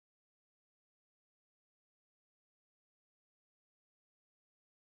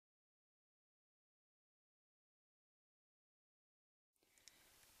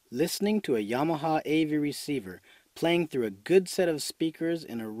Listening to a Yamaha AV receiver playing through a good set of speakers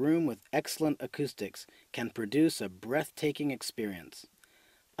in a room with excellent acoustics can produce a breathtaking experience.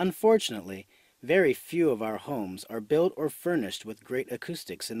 Unfortunately, very few of our homes are built or furnished with great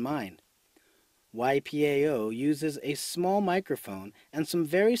acoustics in mind. YPAO uses a small microphone and some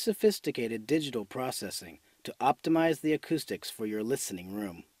very sophisticated digital processing to optimize the acoustics for your listening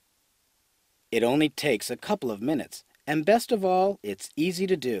room. It only takes a couple of minutes, and best of all, it's easy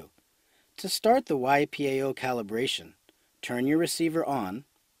to do. To start the YPAO calibration, turn your receiver on.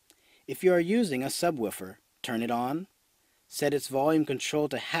 If you are using a subwoofer, turn it on, set its volume control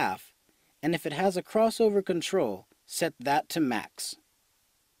to half, and if it has a crossover control, set that to max.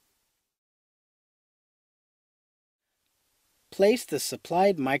 Place the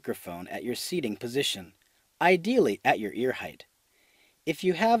supplied microphone at your seating position, ideally at your ear height. If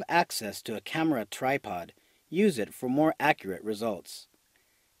you have access to a camera tripod, use it for more accurate results.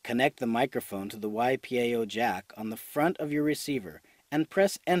 Connect the microphone to the YPAO jack on the front of your receiver and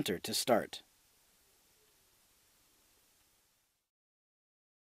press Enter to start.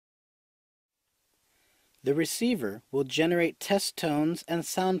 The receiver will generate test tones and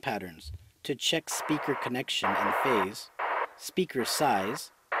sound patterns to check speaker connection and phase, speaker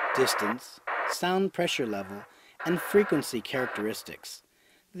size, distance, sound pressure level, and frequency characteristics.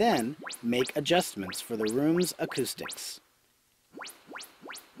 Then, make adjustments for the room's acoustics.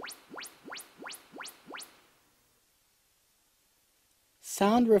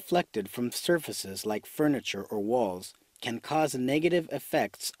 Sound reflected from surfaces like furniture or walls can cause negative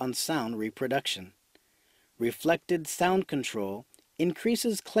effects on sound reproduction. Reflected sound control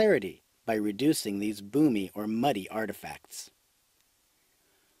increases clarity by reducing these boomy or muddy artifacts.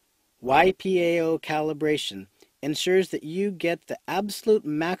 YPAO calibration ensures that you get the absolute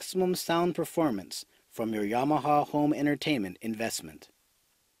maximum sound performance from your Yamaha home entertainment investment.